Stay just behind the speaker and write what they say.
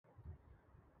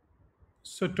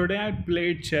So today I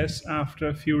played chess after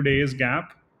a few days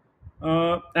gap,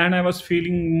 and I was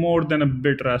feeling more than a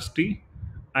bit rusty.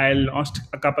 I lost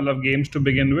a couple of games to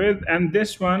begin with, and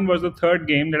this one was the third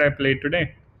game that I played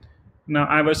today. Now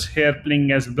I was here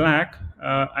playing as black,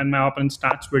 and my opponent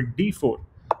starts with d4.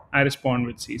 I respond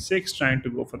with c6, trying to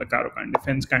go for the Caro Kann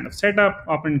defense kind of setup.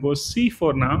 Opponent goes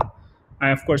c4 now. I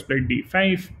of course played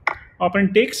d5.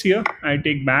 Opponent takes here. I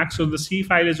take back, so the c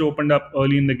file is opened up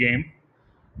early in the game,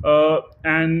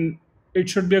 and it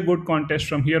should be a good contest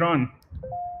from here on.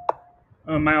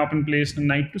 My opponent plays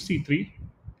knight to c3,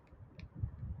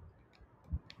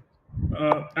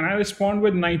 and I respond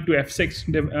with knight to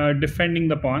f6, defending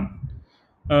the pawn.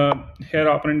 Here,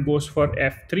 opponent goes for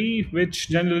f3, which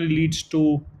generally leads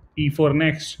to e4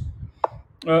 next.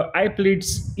 I played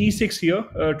e6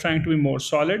 here, trying to be more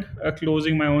solid,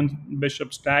 closing my own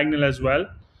bishop's diagonal as well.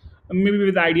 Maybe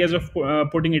with ideas of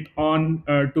putting it on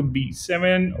to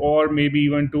b7, or maybe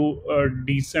even to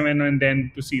d7 and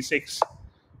then to c6.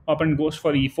 Opponent goes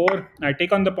for e4. I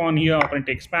take on the pawn here. Opponent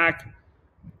takes back.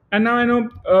 And now I know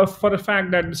for a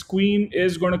fact that this queen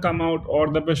is going to come out, or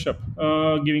the bishop,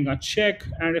 giving a check.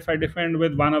 And if I defend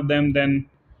with one of them, then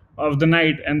of the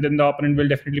knight, and then the opponent will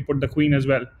definitely put the queen as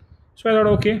well. So I thought,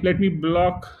 okay, let me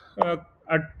block.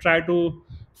 I try to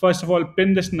first of all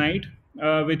pin this knight,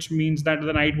 which means that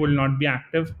the knight will not be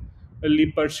active, only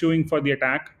pursuing for the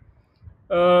attack.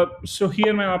 So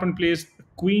here my opponent plays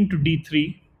queen to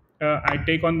d3. I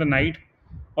take on the knight.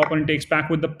 Opponent takes back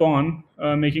with the pawn,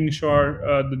 making sure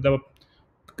that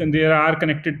there are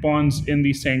connected pawns in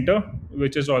the center,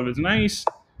 which is always nice.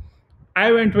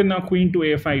 I went with now queen to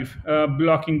a5,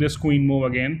 blocking this queen move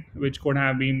again, which could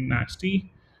have been nasty.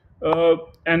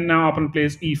 And now opponent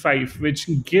plays e5, which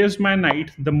gives my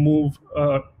knight the move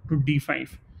to d5,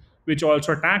 which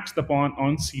also attacks the pawn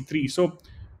on c3. So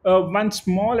one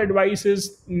small advice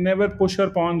is never push your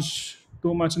pawns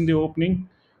too much in the opening,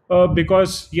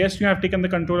 because yes, you have taken the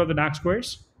control of the dark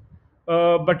squares,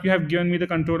 but you have given me the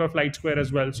control of light square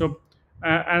as well. So,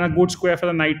 and a good square for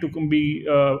the knight to be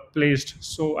placed.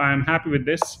 So I am happy with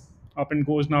this. Opponent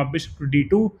goes now bishop to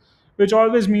d2, which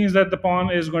always means that the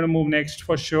pawn is going to move next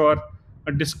for sure.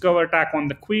 A discover attack on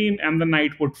the queen, and the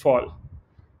knight would fall.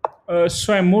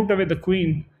 So I moved away the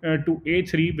queen to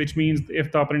a3, which means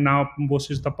if the opponent now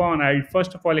bosses the pawn, I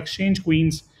first of all exchange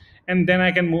queens, and then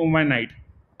I can move my knight.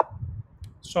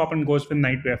 So opponent goes with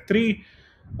knight to f3,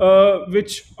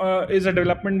 which is a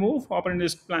development move. Opponent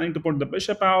is planning to put the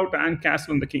bishop out and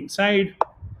castle on the king side.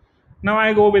 Now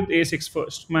I go with a6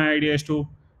 first. My idea is to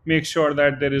make sure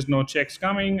that there is no checks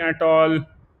coming at all.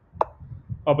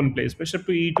 Opponent plays bishop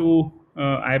to e2.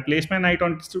 I place my knight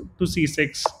on to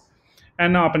c6,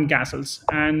 and now opponent castles.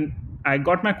 And I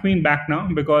got my queen back now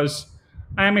because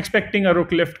I am expecting a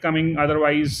rook lift coming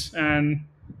otherwise, and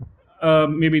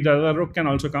maybe the other rook can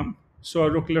also come. So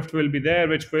a rook lift will be there,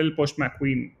 which will push my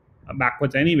queen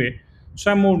backwards anyway.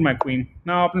 So I moved my queen.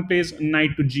 Now opponent plays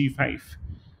knight to g5.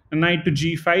 A knight to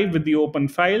g5 with the open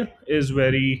file is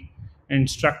very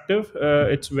instructive.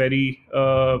 It's very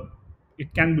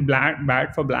it can be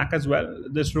bad for black as well.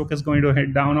 This rook is going to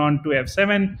head down on to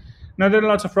f7. Now there are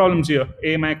lots of problems here.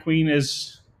 My queen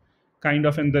is kind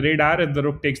of in the radar if the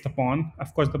rook takes the pawn.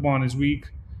 Of course, the pawn is weak.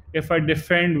 If I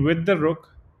defend with the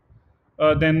rook,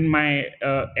 then my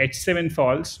h7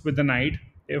 falls with the knight.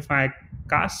 If I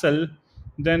castle,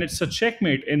 then it's a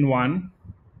checkmate in one,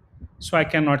 so I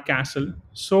cannot castle.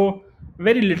 So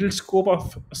very little scope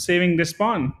of saving this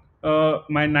pawn.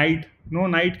 My knight, no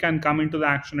knight can come into the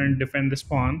action and defend this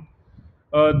pawn.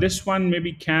 This one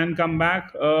maybe can come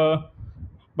back,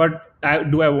 but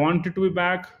do I want it to be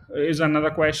back is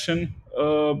another question.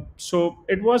 So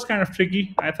it was kind of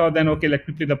tricky. I thought then, okay, let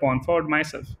me play the pawn forward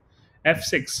myself.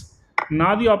 f6.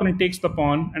 Now the opponent takes the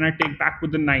pawn, and I take back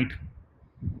with the knight.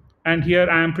 And here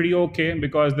I am pretty okay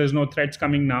because there's no threats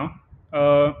coming now.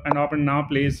 And opponent now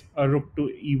plays a rook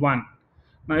to e1.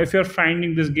 Now, if you're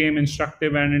finding this game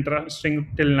instructive and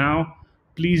interesting till now,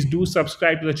 please do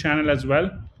subscribe to the channel as well.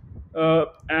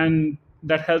 And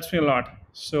that helps me a lot.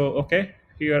 So, okay,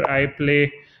 here I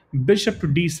play bishop to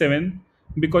d7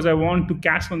 because I want to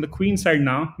castle on the queen side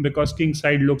now, because king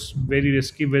side looks very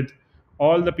risky with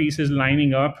all the pieces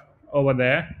lining up over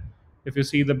there. If you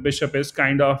see, the bishop is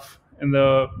kind of in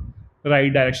the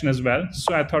right direction as well.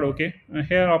 So I thought, okay,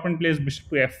 here opponent plays bishop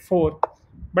to f4,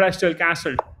 but I still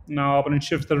castled. Now opponent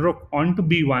shifts the rook onto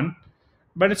b1,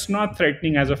 but it's not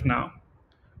threatening as of now,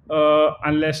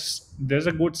 unless there's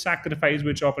a good sacrifice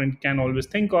which opponent can always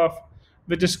think of,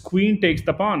 which is queen takes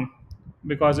the pawn.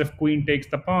 Because if queen takes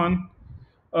the pawn,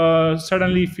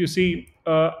 suddenly if you see,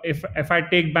 if I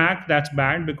take back, that's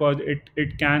bad because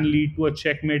it can lead to a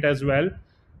checkmate as well.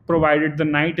 provided the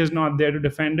knight is not there to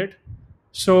defend it.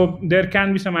 So there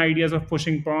can be some ideas of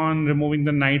pushing pawn, removing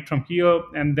the knight from here,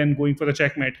 and then going for the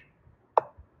checkmate.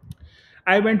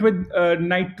 I went with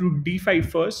knight to d5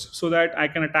 first so that I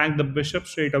can attack the bishop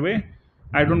straight away.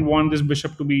 I don't want this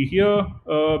bishop to be here.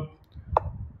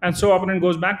 And so opponent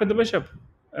goes back with the bishop,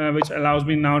 which allows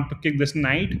me now to kick this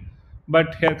knight.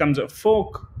 But here comes a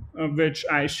fork, which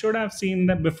I should have seen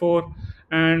that before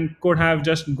and could have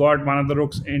just got one of the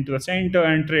rooks into the center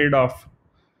and traded off.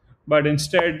 But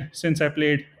instead, since I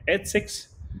played h6,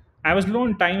 I was low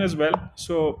on time as well.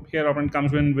 So here opponent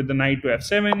comes in with the knight to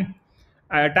f7.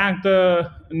 I attack the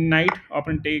knight,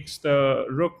 opponent takes the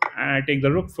rook, and I take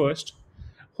the rook first,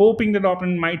 hoping that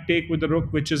opponent might take with the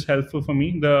rook, which is helpful for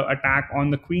me. The attack on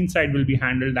the queen side will be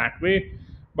handled that way.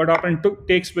 But opponent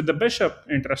takes with the bishop,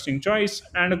 interesting choice,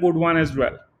 and a good one as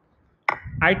well.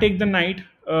 I take the knight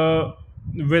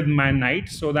with my knight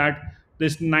so that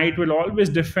this knight will always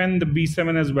defend the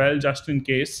b7 as well, just in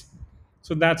case.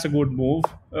 So that's a good move.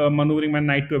 Maneuvering my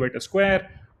knight to a better square.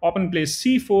 Opponent plays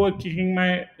c4, kicking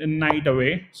my knight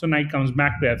away. So knight comes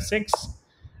back to f6.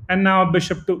 And now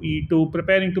bishop to e2,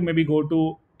 preparing to maybe go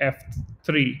to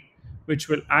f3, which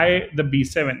will eye the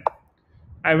b7.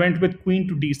 I went with queen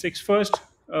to d6 first.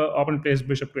 Opponent plays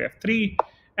bishop to f3.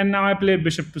 And now I play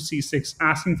bishop to c6,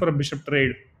 asking for a bishop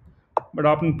trade. But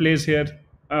opponent plays here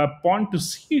pawn to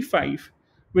c5,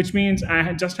 which means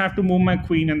I just have to move my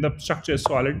queen and the structure is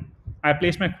solid. I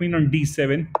place my queen on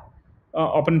d7.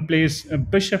 Opponent plays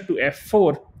bishop to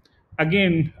f4.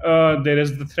 Again, there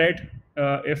is the threat.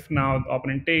 If now the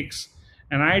opponent takes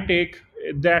and I take,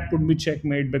 that would be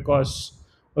checkmate because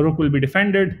rook will be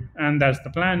defended, and that's the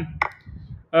plan.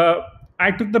 Uh,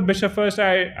 I took the bishop first.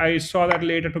 I saw that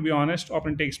later, to be honest.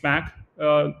 Opponent takes back.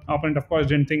 Opponent, of course,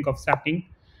 didn't think of sacking.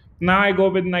 Now I go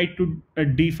with knight to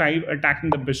d5, attacking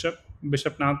the bishop.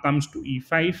 Bishop now comes to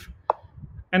e5.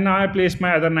 And now I place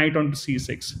my other knight onto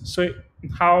c6. So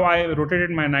how I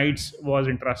rotated my knights was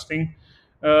interesting.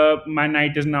 My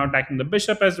knight is now attacking the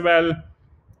bishop as well.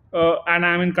 And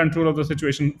I'm in control of the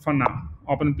situation for now.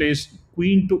 Opponent plays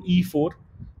queen to e4.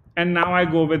 And now I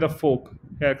go with a fork.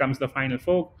 Here comes the final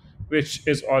fork, which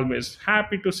is always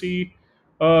happy to see.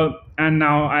 And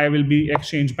now I will be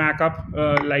exchanged back up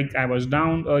like I was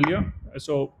down earlier.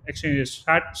 So exchange is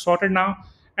sorted now.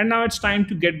 And now it's time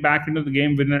to get back into the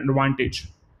game with an advantage.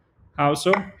 How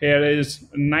so? Here is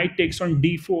knight takes on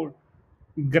d4,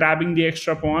 grabbing the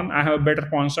extra pawn. I have a better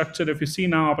pawn structure. If you see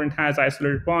now, opponent has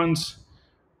isolated pawns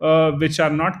which are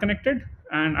not connected,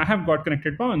 and I have got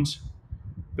connected pawns,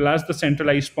 plus the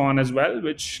centralized pawn as well,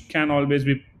 which can always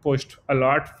be pushed a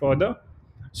lot further.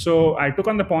 So I took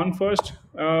on the pawn first.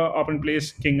 Opponent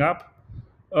plays king up.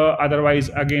 Otherwise,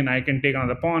 again, I can take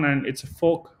another pawn, and it's a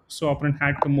fork. So opponent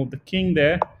had to move the king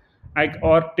there,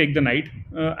 or take the knight,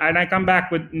 and I come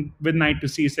back with knight to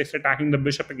c6, attacking the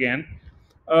bishop again.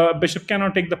 Bishop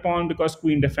cannot take the pawn because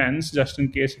queen defends, just in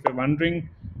case if you're wondering.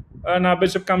 Now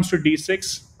bishop comes to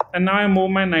d6, and now I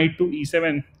move my knight to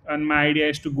e7, and my idea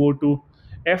is to go to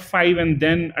f5 and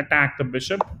then attack the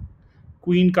bishop.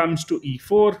 Queen comes to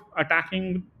e4,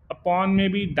 attacking a pawn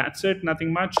maybe. That's it,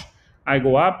 nothing much. I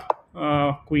go up,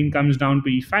 queen comes down to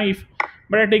e5,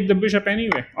 but I take the bishop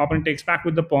anyway. Opponent takes back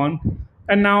with the pawn.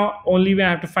 And now only way I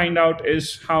have to find out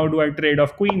is how do I trade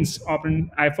off queens.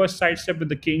 I first sidestep with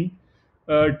the king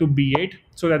to b8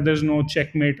 so that there's no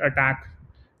checkmate attack.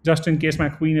 Just in case my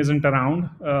queen isn't around,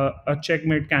 a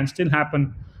checkmate can still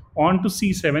happen on to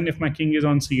c7 if my king is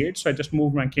on c8. So I just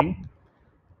moved my king.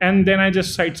 And then I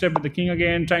just sidestep with the king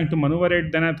again, trying to maneuver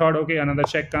it. Then I thought, okay, another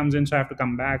check comes in, so I have to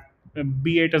come back.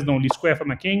 b8 is the only square for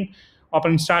my king.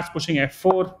 Opponent starts pushing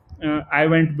f4. I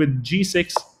went with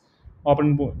g6.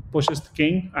 Opponent pushes the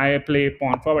king. I play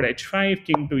pawn forward h5,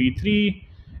 king to e3,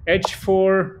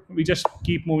 h4. We just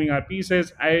keep moving our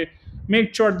pieces. I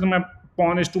make sure that my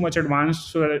pawn is too much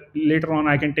advanced so that later on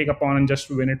I can take a pawn and just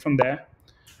win it from there.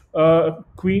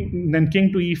 Queen, then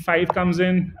king to e5 comes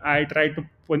in. I try to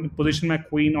position my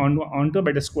queen onto a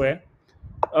better square.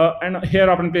 And here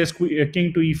opponent plays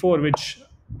king to e4, which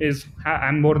is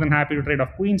I'm more than happy to trade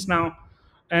off queens now.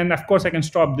 And of course, I can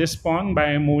stop this pawn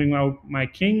by moving out my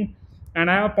king. And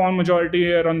I have a pawn majority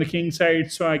here on the king side,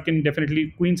 so I can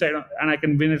definitely queen side, and I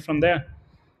can win it from there.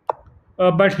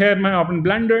 But here my opponent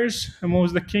blunders,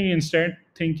 moves the king instead,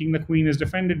 thinking the queen is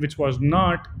defended, which was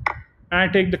not. I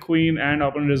take the queen, and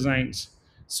opponent resigns.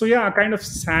 So yeah, a kind of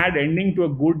sad ending to a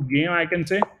good game, I can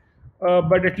say.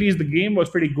 But at least the game was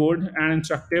pretty good and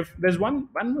instructive. There's one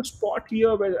more spot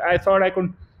here where I thought I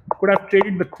could have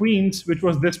traded the queens, which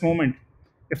was this moment.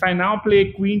 If I now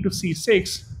play queen to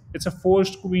c6, it's a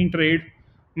forced queen trade.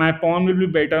 My pawn will be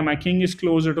better. My king is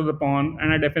closer to the pawn,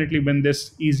 and I definitely win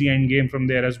this easy end game from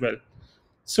there as well.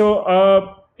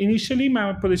 So initially,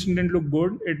 my position didn't look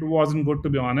good. It wasn't good, to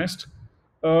be honest.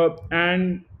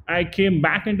 And I came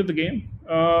back into the game,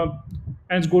 and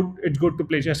it's good. It's good to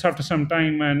play chess after some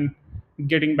time and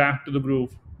getting back to the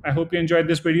groove. I hope you enjoyed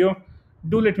this video.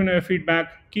 Do let me know your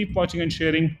feedback. Keep watching and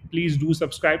sharing. Please do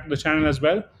subscribe to the channel as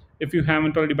well if you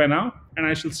haven't already by now. And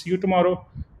I shall see you tomorrow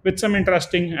with some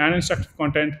interesting and instructive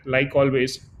content, like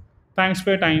always. Thanks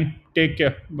for your time. Take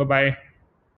care. Bye bye.